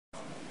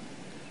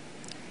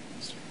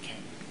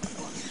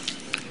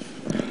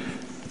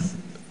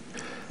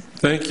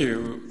Thank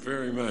you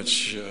very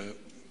much,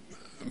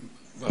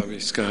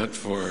 Bobby Scott,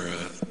 for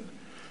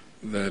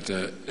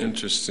that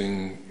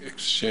interesting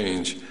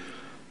exchange.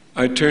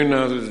 I turn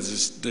now to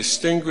the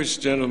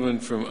distinguished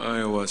gentleman from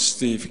Iowa,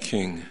 Steve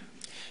King.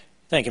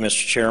 Thank you,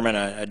 Mr. Chairman.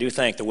 I do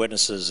thank the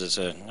witnesses. It's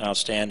an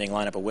outstanding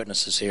lineup of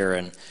witnesses here,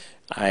 and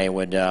I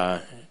would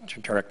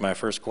direct my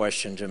first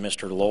question to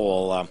Mr.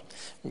 Lowell.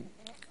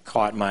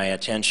 Caught my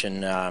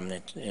attention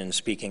in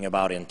speaking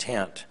about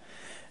intent.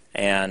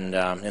 And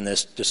in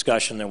this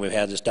discussion that we've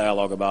had, this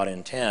dialogue about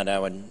intent, I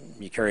would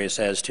be curious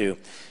as to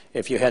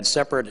if you had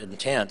separate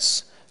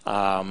intents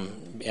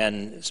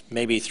and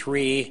maybe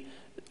three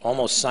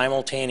almost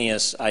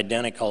simultaneous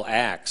identical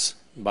acts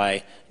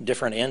by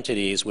different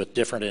entities with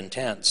different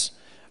intents,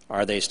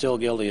 are they still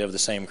guilty of the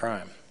same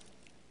crime?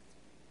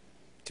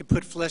 To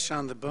put flesh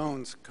on the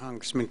bones,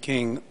 Congressman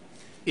King,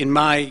 in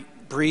my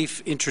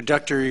brief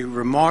introductory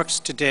remarks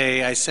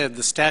today, I said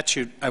the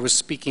statute, I was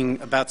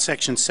speaking about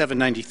Section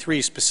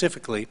 793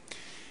 specifically,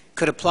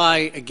 could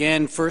apply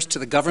again first to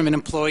the government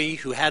employee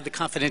who had the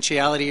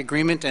confidentiality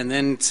agreement and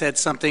then said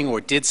something or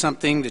did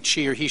something that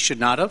she or he should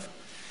not have.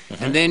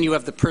 And then you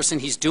have the person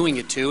he's doing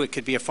it to. It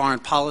could be a foreign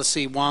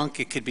policy wonk.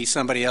 It could be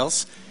somebody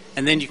else.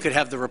 And then you could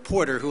have the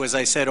reporter who, as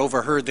I said,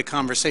 overheard the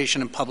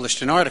conversation and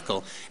published an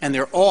article. And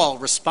they're all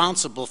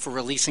responsible for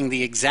releasing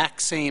the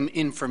exact same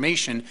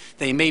information.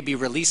 They may be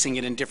releasing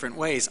it in different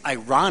ways.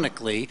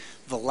 Ironically,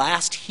 the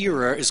last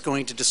hearer is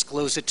going to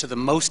disclose it to the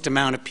most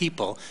amount of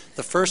people.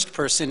 The first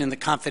person in the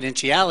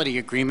confidentiality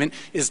agreement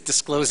is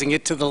disclosing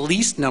it to the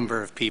least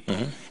number of people.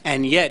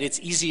 And yet it's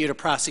easier to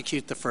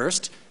prosecute the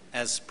first,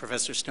 as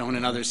Professor Stone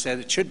and others said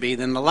it should be,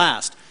 than the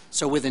last.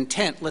 So with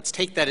intent, let's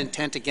take that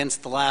intent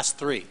against the last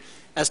three.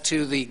 As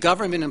to the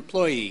government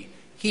employee,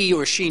 he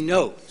or she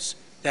knows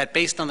that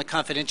based on the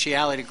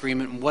confidentiality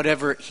agreement and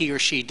whatever he or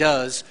she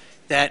does,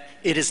 that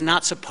it is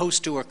not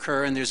supposed to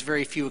occur and there's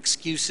very few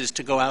excuses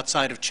to go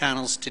outside of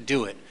channels to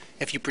do it.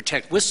 If you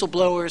protect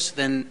whistleblowers,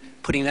 then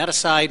putting that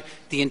aside,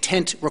 the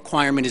intent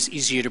requirement is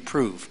easier to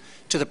prove.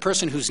 To the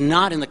person who's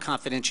not in the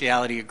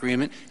confidentiality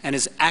agreement and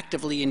is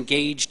actively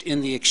engaged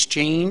in the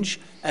exchange,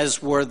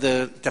 as were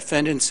the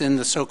defendants in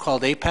the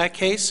so-called APAC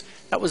case,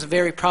 that was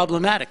very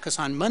problematic because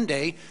on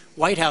Monday,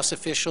 White House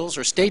officials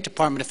or State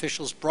Department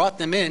officials brought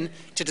them in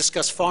to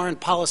discuss foreign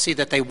policy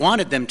that they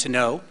wanted them to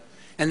know,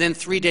 and then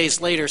 3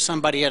 days later,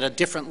 somebody at a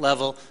different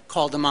level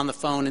called them on the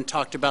phone and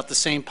talked about the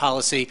same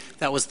policy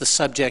that was the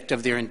subject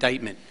of their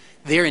indictment.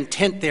 Their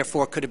intent,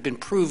 therefore, could have been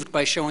proved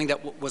by showing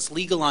that what was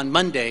legal on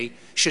Monday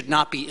should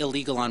not be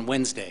illegal on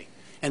Wednesday.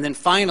 And then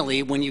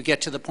finally, when you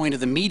get to the point of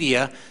the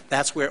media,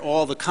 that's where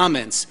all the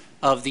comments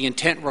of the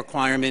intent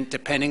requirement,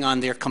 depending on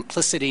their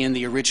complicity in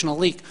the original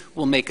leak,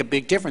 will make a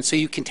big difference. So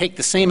you can take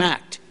the same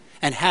act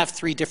and have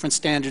three different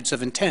standards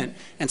of intent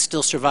and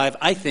still survive,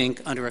 I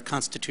think, under a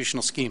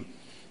constitutional scheme.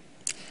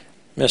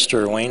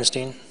 Mr.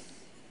 Weinstein,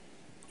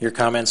 your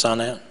comments on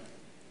that?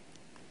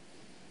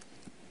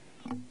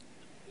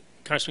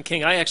 Congressman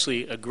King, I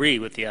actually agree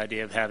with the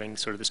idea of having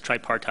sort of this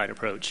tripartite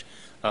approach.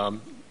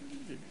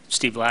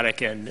 Steve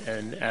Vladeck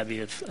and Abby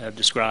have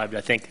described.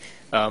 I think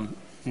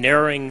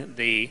narrowing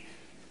the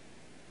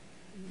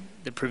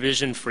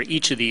provision for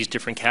each of these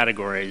different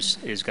categories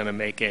is going to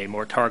make a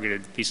more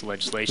targeted piece of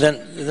legislation.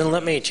 Then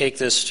let me take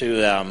this to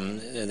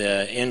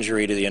the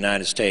injury to the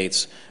United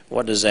States.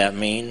 What does that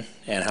mean,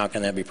 and how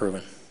can that be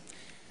proven?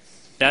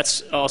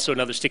 That's also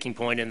another sticking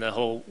point in the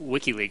whole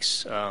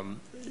WikiLeaks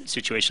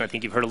situation. I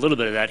think you've heard a little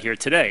bit of that here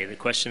today. The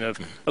question of,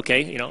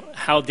 okay, you know,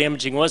 how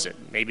damaging was it?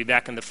 Maybe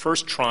back in the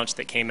first tranche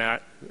that came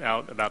out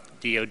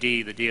about the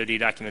DOD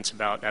documents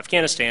about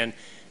Afghanistan,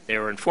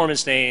 there were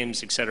informants'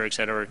 names, et cetera,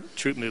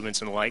 troop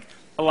movements and the like.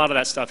 A lot of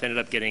that stuff ended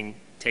up getting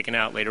taken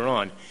out later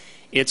on.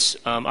 It's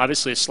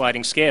obviously a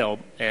sliding scale,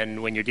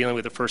 and when you're dealing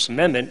with the First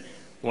Amendment,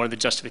 one of the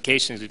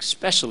justifications,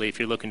 especially if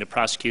you're looking to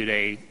prosecute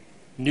a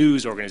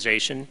news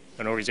organization,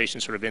 an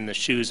organization sort of in the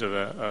shoes of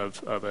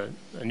a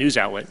news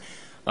outlet,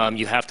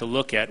 you have to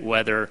look at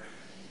whether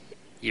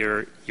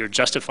you're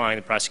justifying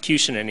the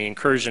prosecution and the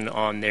incursion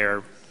on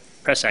their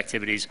press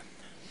activities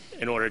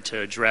in order to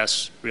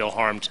address real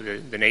harm to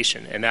the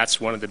nation. And that's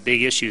one of the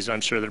big issues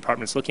I'm sure the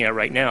Department's looking at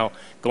right now,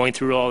 going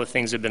through all the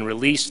things that have been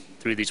released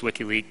through these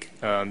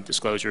WikiLeaks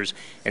disclosures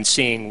and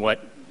seeing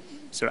what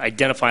sort of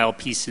identifiable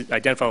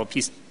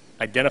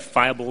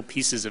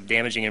pieces of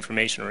damaging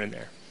information are in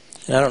there.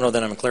 And I don't know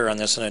that I'm clear on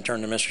this, and I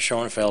turn to Mr.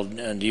 Schoenfeld.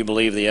 Do you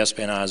believe the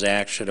Espionage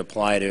Act should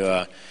apply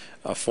to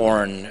a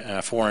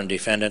foreign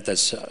defendant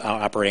that's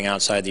operating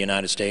outside the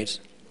United States?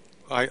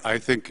 I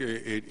think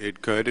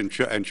it could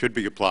and should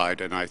be applied,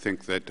 and I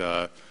think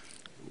that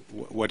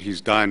what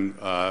he's done,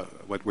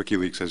 what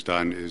WikiLeaks has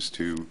done, is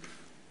to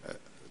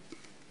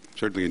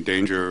certainly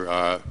endanger,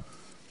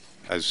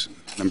 as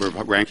a number of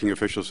ranking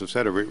officials have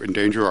said,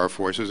 endanger our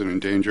forces and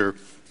endanger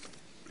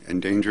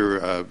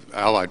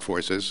allied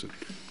forces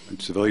and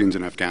civilians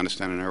in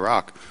Afghanistan and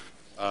Iraq.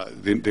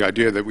 The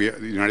idea that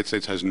the United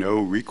States has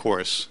no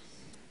recourse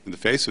in the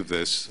face of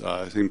this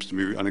seems to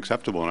be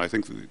unacceptable, and I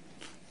think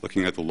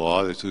looking at the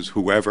law, this is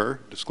whoever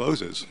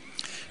discloses.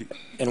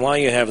 And while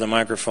you have the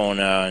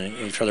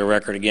microphone, for the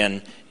record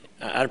again,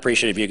 I'd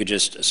appreciate if you could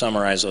just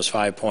summarize those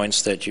 5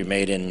 points that you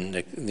made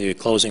in the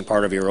closing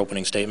part of your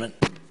opening statement.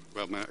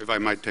 Well, if I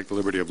might take the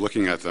liberty of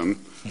looking at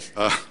them.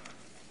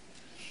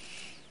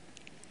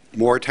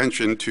 More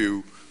attention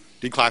to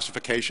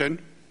declassification,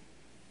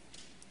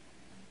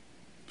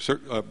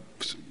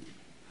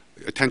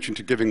 attention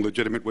to giving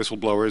legitimate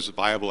whistleblowers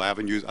viable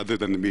avenues other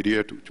than the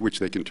media to which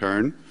they can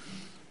turn,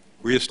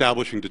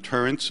 reestablishing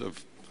deterrence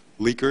of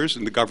leakers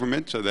in the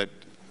government so that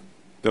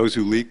those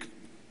who leak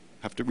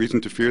have reason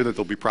to fear that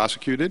they'll be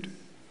prosecuted,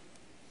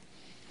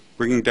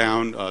 bringing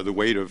down the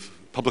weight of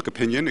public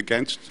opinion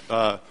against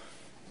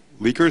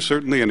leakers,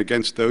 certainly, and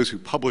against those who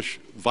publish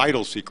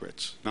vital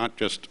secrets, not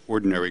just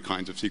ordinary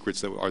kinds of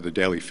secrets that are the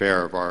daily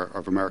fare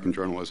of American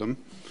journalism.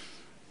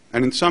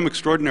 And in some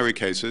extraordinary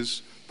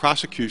cases,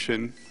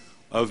 prosecution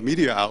of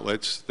media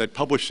outlets that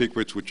publish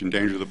secrets which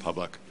endanger the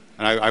public.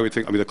 And I would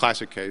think, I mean, the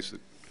classic case that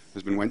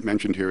has been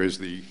mentioned here is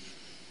the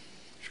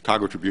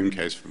Chicago Tribune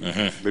case from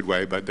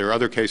Midway, but there are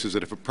other cases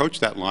that have approached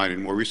that line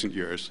in more recent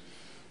years.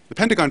 The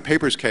Pentagon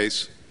Papers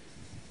case,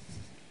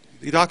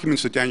 the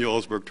documents that Daniel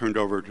Ellsberg turned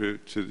over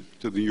to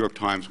the New York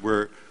Times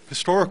were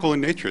historical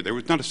in nature. There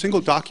was not a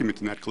single document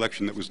in that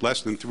collection that was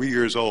less than 3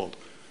 years old.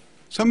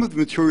 Some of the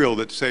material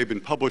that's, say, been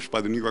published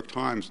by the New York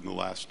Times in the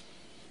last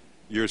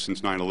year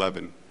since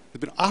 9/11 have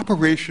been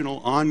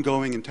operational,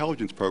 ongoing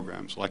intelligence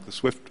programs like the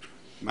SWIFT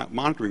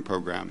monitoring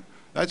program.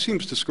 That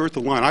seems to skirt the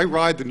line. I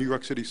ride the New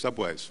York City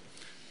subways,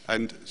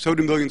 and so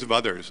do millions of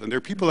others. And there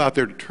are people out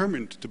there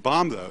determined to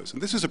bomb those.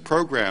 And this is a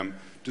program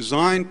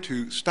designed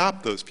to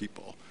stop those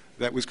people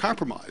that was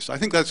compromised. I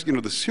think that's,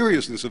 the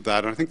seriousness of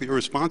that, and I think the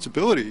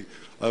irresponsibility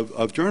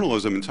of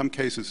journalism in some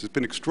cases has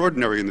been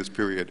extraordinary in this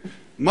period,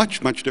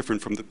 much, much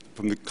different from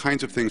the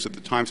kinds of things that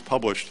the Times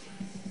published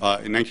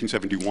in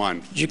 1971.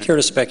 Would you care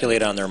to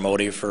speculate on their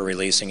motive for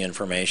releasing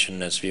information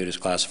that's viewed as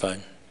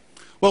classified?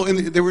 Well,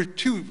 there were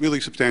two really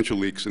substantial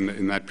leaks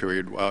in that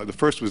period. The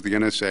first was the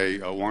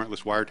NSA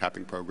warrantless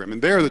wiretapping program,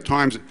 and there the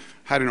Times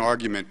had an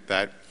argument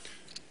that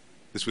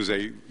this was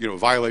a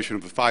violation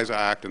of the FISA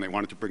Act, and they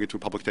wanted to bring it to a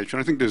public attention.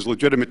 I think there's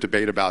legitimate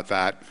debate about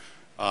that,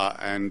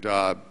 and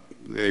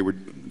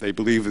they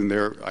believe in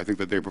I think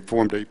that they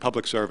performed a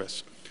public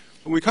service.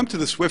 When we come to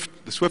the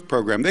SWIFT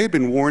program, they had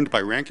been warned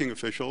by ranking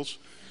officials,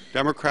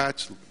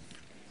 Democrats,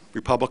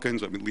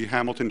 Republicans. I mean, Lee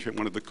Hamilton,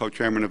 one of the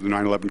co-chairmen of the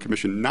 9/11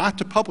 Commission, not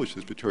to publish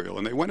this material,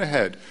 and they went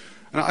ahead.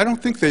 And I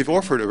don't think they've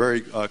offered a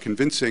very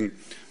convincing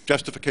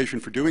justification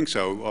for doing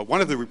so.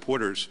 One of the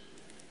reporters,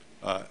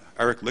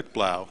 Eric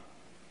Lichtblau,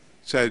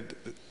 said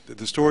that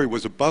the story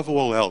was above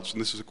all else, and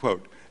this is a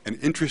quote, an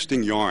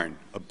interesting yarn,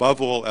 above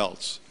all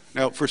else.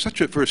 Now, for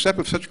a step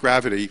of such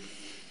gravity,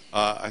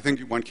 I think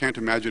one can't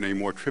imagine a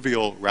more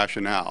trivial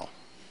rationale.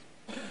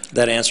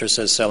 That answer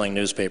says selling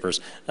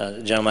newspapers.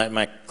 Gentlemen,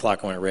 my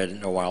clock went red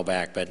a while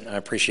back, but I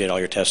appreciate all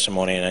your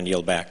testimony, and I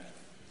yield back.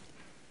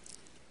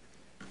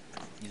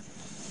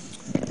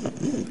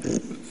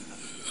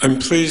 I'm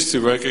pleased to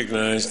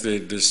recognize the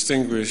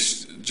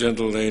distinguished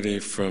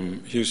gentlelady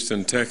from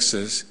Houston,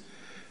 Texas,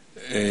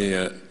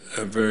 a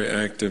very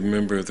active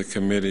member of the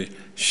committee,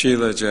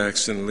 Sheila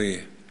Jackson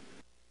Lee.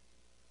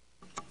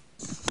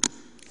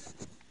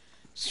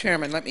 Mr.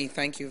 Chairman, let me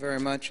thank you very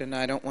much, and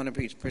I don't want to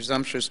be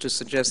presumptuous to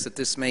suggest that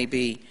this may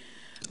be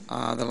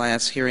the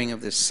last hearing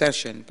of this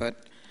session,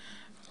 but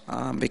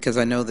because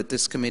I know that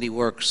this committee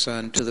works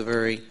into the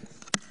very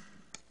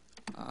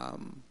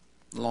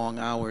long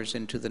hours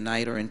into the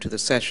night or into the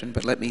session,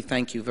 but let me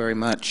thank you very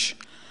much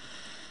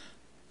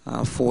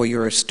for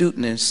your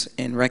astuteness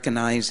in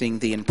recognizing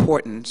the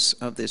importance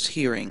of this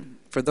hearing.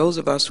 For those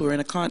of us who are in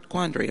a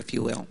quandary, if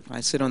you will,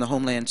 I sit on the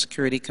Homeland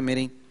Security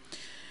Committee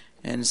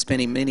and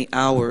spending many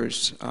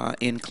hours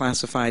in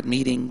classified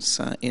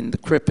meetings in the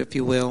crypt, if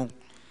you will,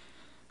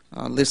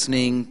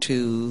 listening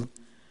to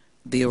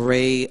the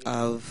array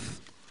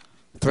of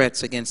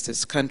threats against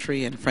this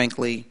country and,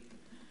 frankly,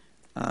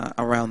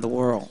 around the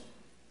world.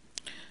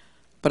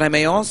 But I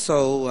may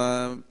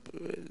also,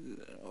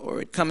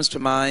 or it comes to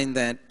mind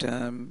that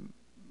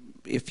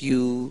if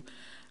you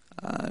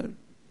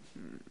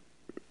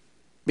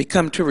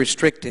become too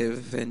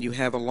restrictive and you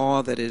have a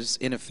law that is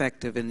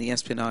ineffective in the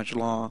espionage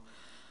law,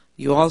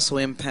 you also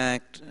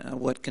impact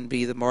what can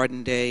be the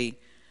modern day,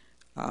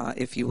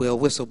 if you will,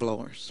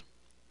 whistleblowers.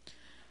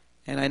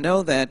 And I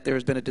know that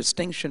there's been a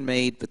distinction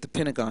made with the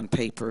Pentagon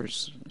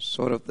Papers,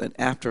 sort of an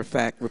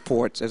after-fact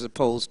reports, as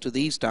opposed to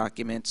these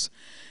documents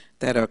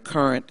that are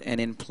current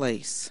and in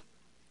place.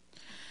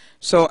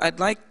 So I'd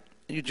like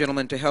you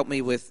gentlemen to help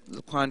me with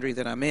the quandary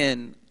that I'm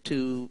in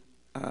to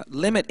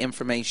limit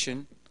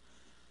information,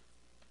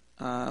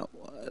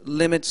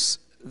 limits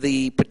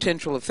the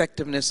potential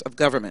effectiveness of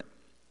government.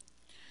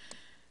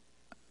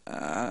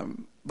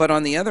 But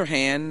on the other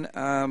hand,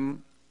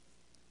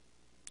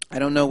 I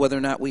don't know whether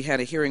or not we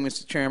had a hearing,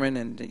 Mr. Chairman,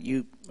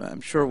 and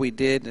I'm sure we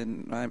did,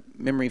 and my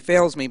memory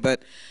fails me,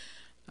 but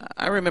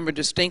I remember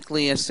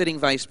distinctly a sitting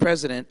vice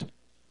president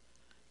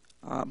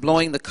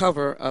blowing the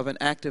cover of an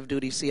active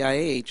duty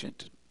CIA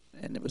agent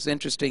And it was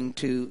interesting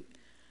to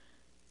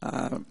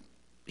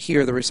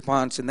hear the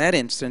response in that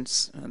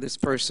instance. This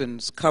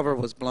person's cover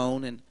was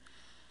blown, and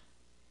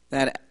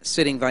that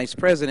sitting vice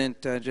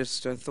president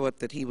just thought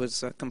that he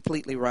was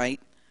completely right,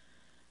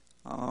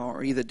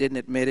 or either didn't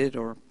admit it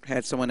or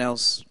had someone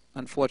else,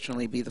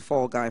 unfortunately, be the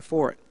fall guy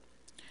for it.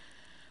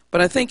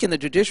 But I think in the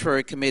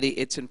Judiciary Committee,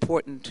 it's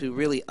important to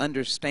really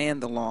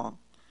understand the law.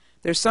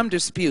 There's some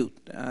dispute.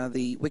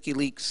 The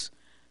WikiLeaks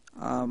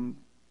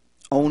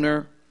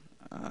owner,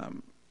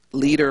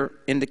 leader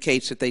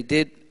indicates that they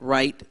did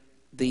write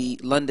the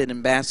London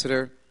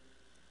ambassador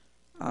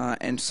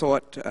and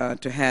sought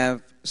to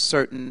have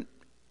certain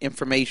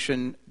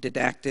information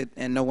redacted,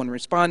 and no one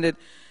responded.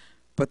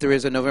 But there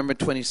is a November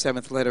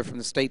 27th letter from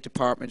the State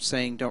Department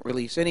saying don't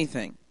release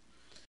anything.